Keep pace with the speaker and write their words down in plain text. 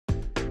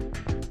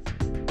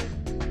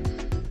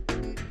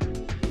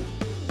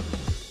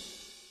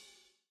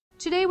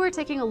Today we're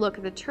taking a look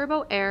at the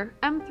Turbo Air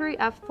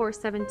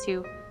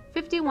M3F47-2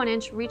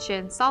 51-inch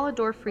reach-in solid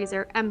door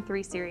freezer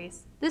M3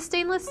 series. This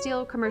stainless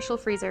steel commercial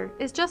freezer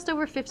is just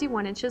over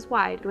 51 inches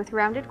wide with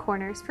rounded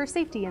corners for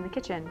safety in the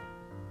kitchen.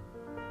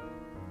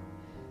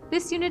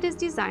 This unit is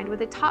designed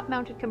with a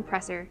top-mounted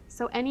compressor,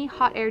 so any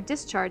hot air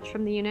discharge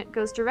from the unit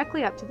goes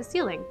directly up to the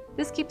ceiling.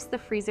 This keeps the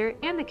freezer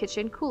and the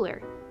kitchen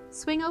cooler.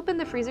 Swing open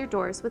the freezer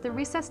doors with the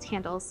recessed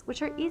handles,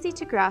 which are easy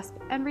to grasp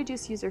and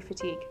reduce user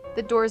fatigue.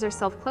 The doors are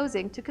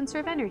self-closing to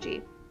conserve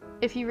energy.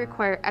 If you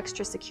require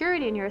extra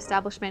security in your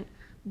establishment,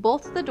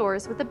 bolt the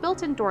doors with the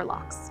built-in door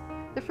locks.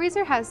 The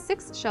freezer has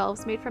 6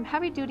 shelves made from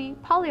heavy-duty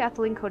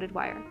polyethylene-coated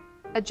wire.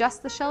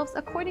 Adjust the shelves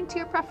according to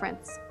your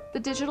preference. The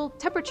digital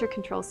temperature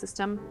control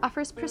system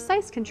offers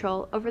precise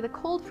control over the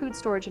cold food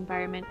storage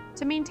environment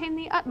to maintain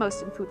the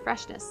utmost in food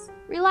freshness.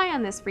 Rely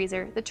on this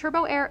freezer, the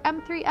Turbo Air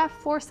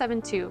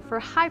M3F47-2, for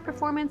high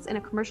performance in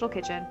a commercial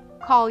kitchen.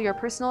 Call your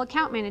personal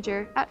account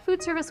manager at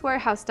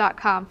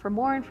foodservicewarehouse.com for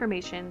more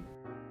information.